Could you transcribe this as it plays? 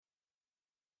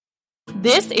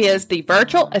This is the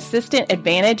Virtual Assistant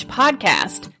Advantage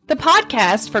podcast, the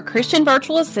podcast for Christian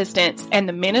virtual assistants and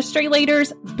the ministry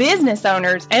leaders, business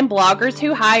owners, and bloggers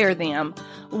who hire them.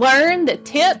 Learn the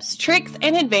tips, tricks,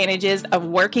 and advantages of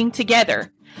working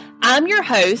together. I'm your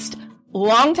host,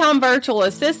 longtime virtual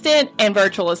assistant and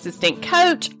virtual assistant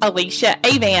coach, Alicia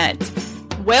Avant.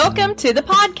 Welcome to the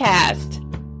podcast.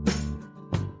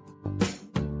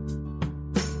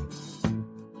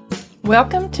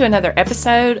 Welcome to another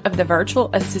episode of the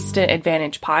Virtual Assistant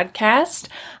Advantage podcast.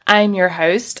 I'm your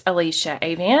host, Alicia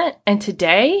Avant, and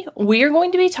today we are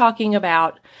going to be talking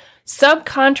about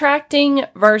subcontracting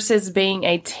versus being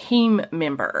a team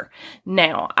member.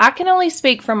 Now, I can only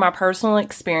speak from my personal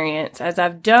experience as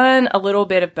I've done a little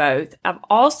bit of both. I've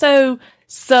also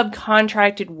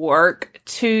subcontracted work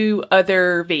to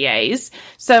other VAs,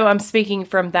 so I'm speaking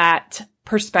from that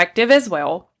perspective as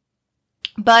well.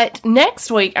 But next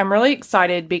week, I'm really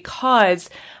excited because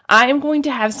I am going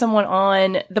to have someone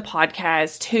on the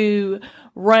podcast who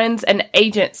runs an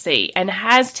agency and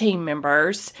has team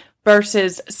members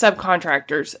versus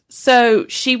subcontractors. So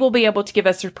she will be able to give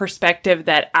us a perspective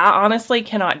that I honestly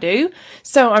cannot do.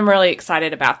 So I'm really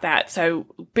excited about that. So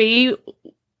be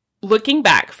looking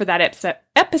back for that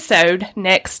episode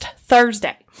next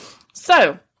Thursday.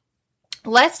 So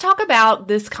let's talk about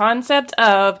this concept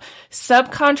of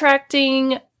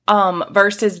subcontracting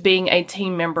versus being a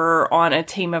team member on a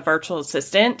team of virtual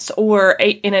assistants or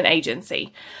in an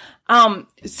agency.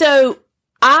 So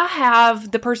I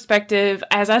have the perspective,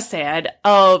 as I said,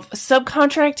 of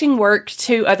subcontracting work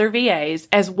to other VAs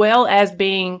as well as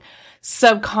being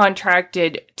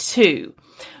subcontracted to.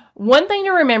 One thing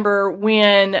to remember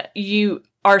when you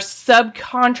are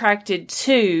subcontracted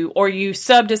to or you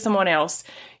sub to someone else,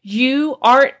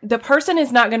 the person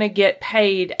is not going to get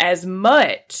paid as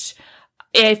much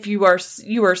if you are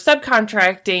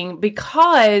subcontracting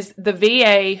because the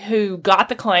VA who got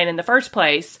the client in the first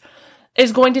place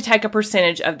is going to take a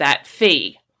percentage of that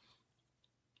fee.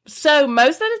 So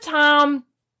most of the time,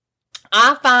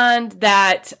 I find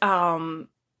that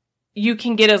you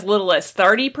can get as little as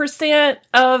 30%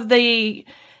 of the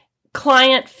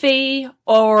client fee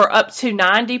or up to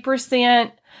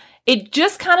 90%. It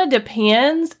just kind of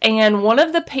depends, and one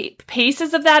of the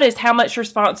pieces of that is how much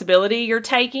responsibility you're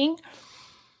taking.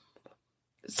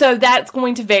 So that's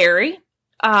going to vary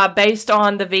based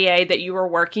on the VA that you are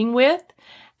working with.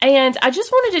 And I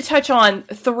just wanted to touch on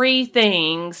three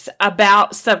things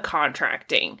about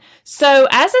subcontracting. So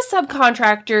as a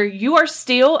subcontractor, you are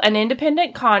still an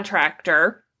independent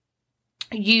contractor.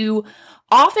 You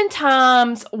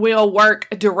oftentimes will work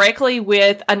directly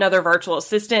with another virtual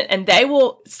assistant and they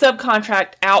will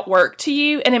subcontract out work to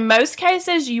you. And in most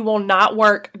cases, you will not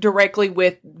work directly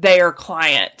with their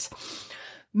client,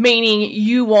 meaning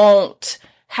you won't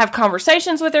have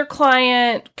conversations with their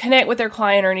client, connect with their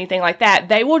client or anything like that.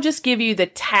 They will just give you the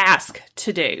task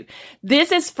to do.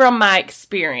 This is from my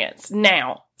experience.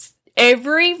 Now,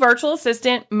 every virtual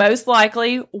assistant most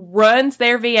likely runs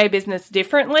their VA business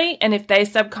differently, and if they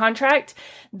subcontract,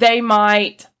 they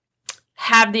might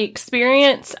have the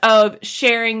experience of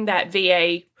sharing that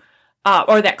VA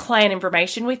or that client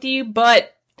information with you.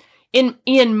 But in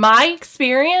my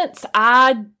experience,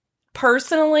 I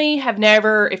personally have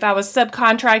never, if I was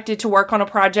subcontracted to work on a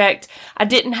project, I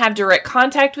didn't have direct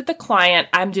contact with the client.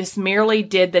 I just merely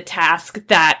did the task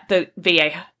that the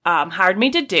VA hired me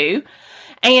to do.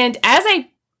 And as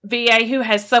a VA who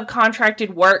has subcontracted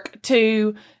work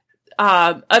to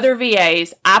other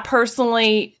VAs, I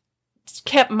personally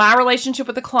kept my relationship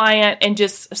with the client and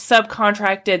just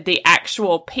subcontracted the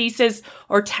actual pieces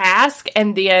or task.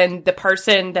 And then the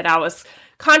person that I was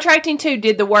contracting to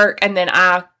did the work, and then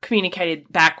I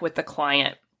communicated back with the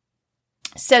client.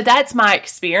 So that's my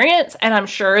experience, and I'm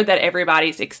sure that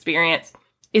everybody's experience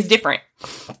is different.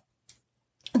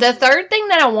 The third thing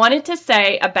that I wanted to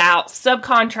say about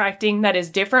subcontracting that is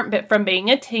different from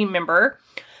being a team member,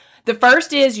 the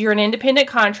first is you're an independent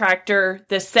contractor.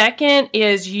 The second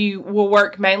is you will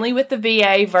work mainly with the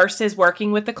VA versus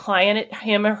working with the client,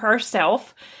 him or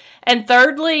herself. And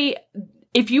thirdly,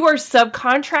 if you are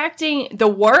subcontracting, the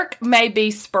work may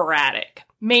be sporadic,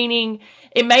 meaning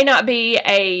it may not be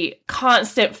a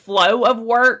constant flow of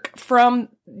work from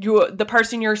the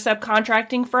person you're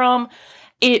subcontracting from.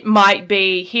 It might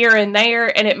be here and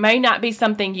there, and it may not be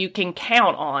something you can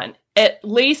count on. At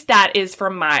least that is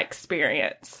from my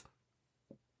experience.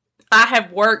 I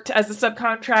have worked as a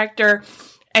subcontractor,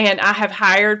 and I have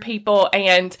hired people,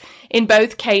 and in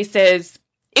both cases,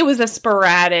 it was a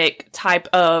sporadic type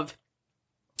of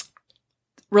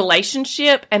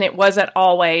relationship, and it wasn't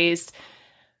always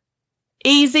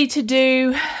easy to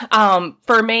do.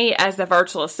 For me as a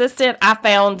virtual assistant, I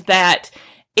found that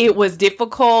it was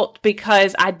difficult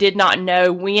because I did not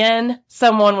know when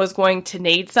someone was going to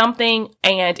need something,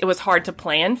 and it was hard to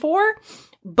plan for.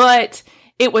 But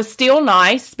it was still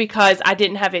nice because I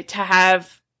didn't have to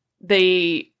have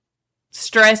the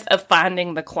stress of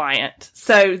finding the client.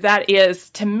 So that is,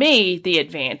 to me, the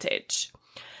advantage.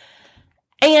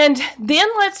 And then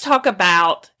let's talk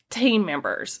about team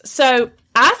members. So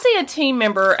I see a team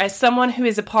member as someone who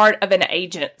is a part of an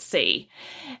agency.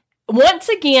 Once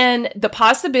again, the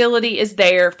possibility is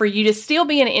there for you to still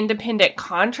be an independent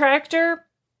contractor,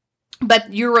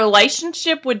 but your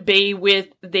relationship would be with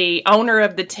the owner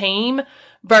of the team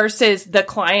versus the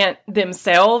client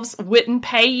themselves wouldn't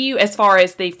pay you as far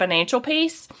as the financial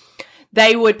piece.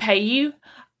 They would pay you.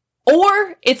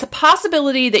 Or it's a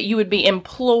possibility that you would be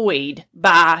employed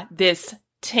by this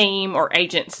team or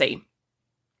agency.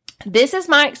 This is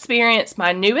my experience,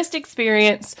 my newest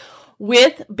experience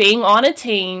with being on a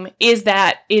team is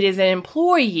that it is an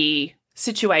employee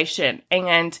situation,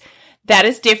 and that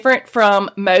is different from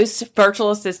most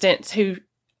virtual assistants who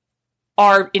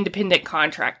are independent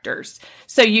contractors.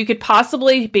 So you could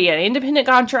possibly be an independent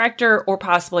contractor or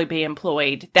possibly be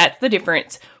employed. That's the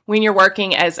difference when you're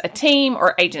working as a team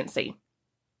or agency.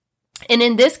 And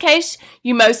in this case,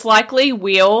 you most likely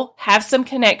will have some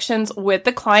connections with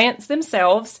the clients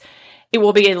themselves. It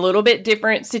will be a little bit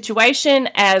different situation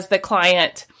as the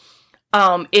client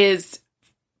is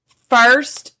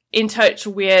first in touch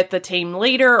with the team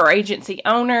leader or agency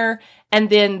owner, and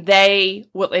then they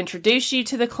will introduce you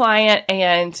to the client,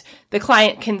 and the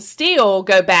client can still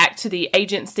go back to the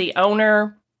agency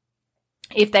owner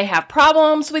if they have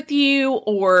problems with you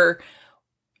or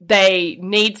they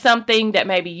need something that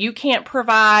maybe you can't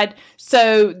provide.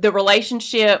 So the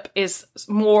relationship is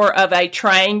more of a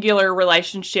triangular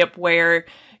relationship where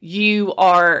you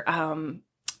are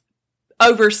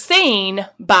overseen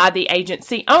by the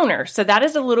agency owner. So that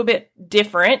is a little bit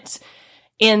different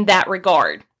in that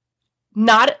regard.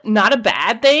 Not a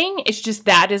bad thing. It's just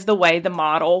that is the way the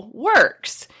model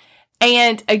works.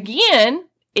 And again,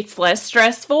 it's less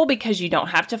stressful because you don't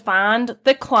have to find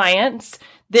the clients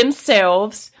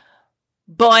themselves,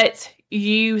 but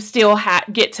you still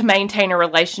get to maintain a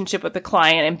relationship with the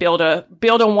client and build a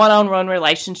one-on-one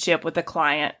relationship with the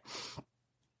client.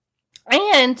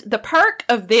 And the perk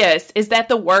of this is that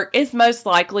the work is most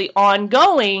likely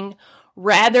ongoing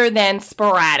rather than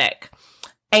sporadic.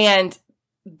 And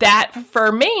that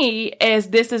for me, as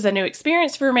this is a new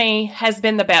experience for me, has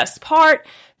been the best part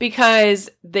because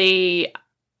the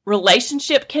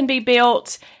relationship can be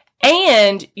built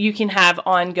and you can have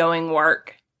ongoing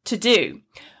work to do.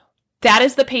 That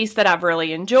is the piece that I've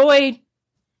really enjoyed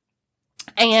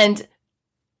and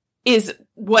is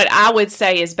what I would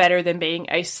say is better than being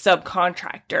a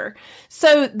subcontractor.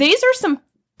 So these are some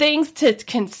things to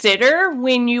consider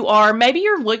when maybe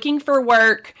you're looking for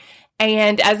work,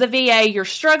 and as a VA, you're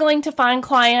struggling to find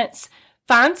clients.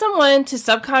 Find someone to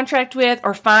subcontract with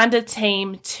or find a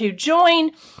team to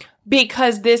join,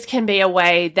 because this can be a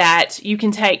way that you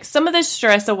can take some of the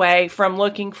stress away from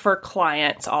looking for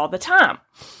clients all the time.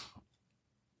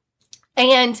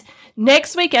 And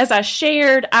next week, as I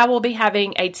shared, I will be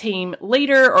having a team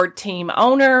leader or team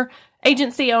owner,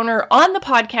 agency owner on the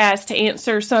podcast to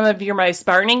answer some of your most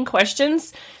burning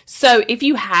questions. So if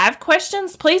you have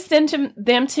questions, please send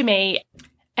them to me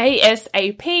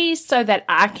ASAP so that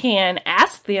I can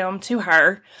ask them to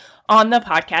her on the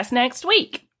podcast next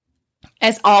week.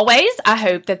 As always, I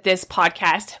hope that this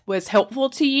podcast was helpful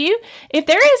to you. If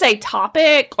there is a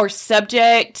topic or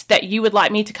subject that you would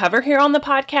like me to cover here on the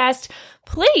podcast,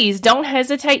 please don't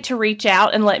hesitate to reach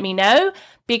out and let me know,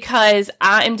 because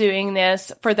I am doing this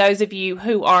for those of you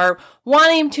who are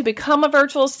wanting to become a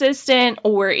virtual assistant,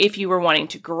 or if you are wanting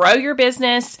to grow your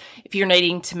business, if you're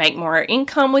needing to make more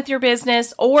income with your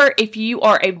business, or if you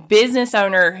are a business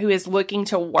owner who is looking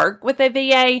to work with a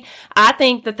VA. I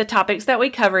think that the topics that we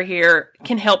cover here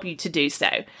can help you to do so.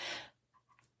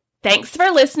 Thanks for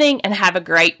listening and have a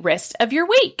great rest of your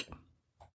week.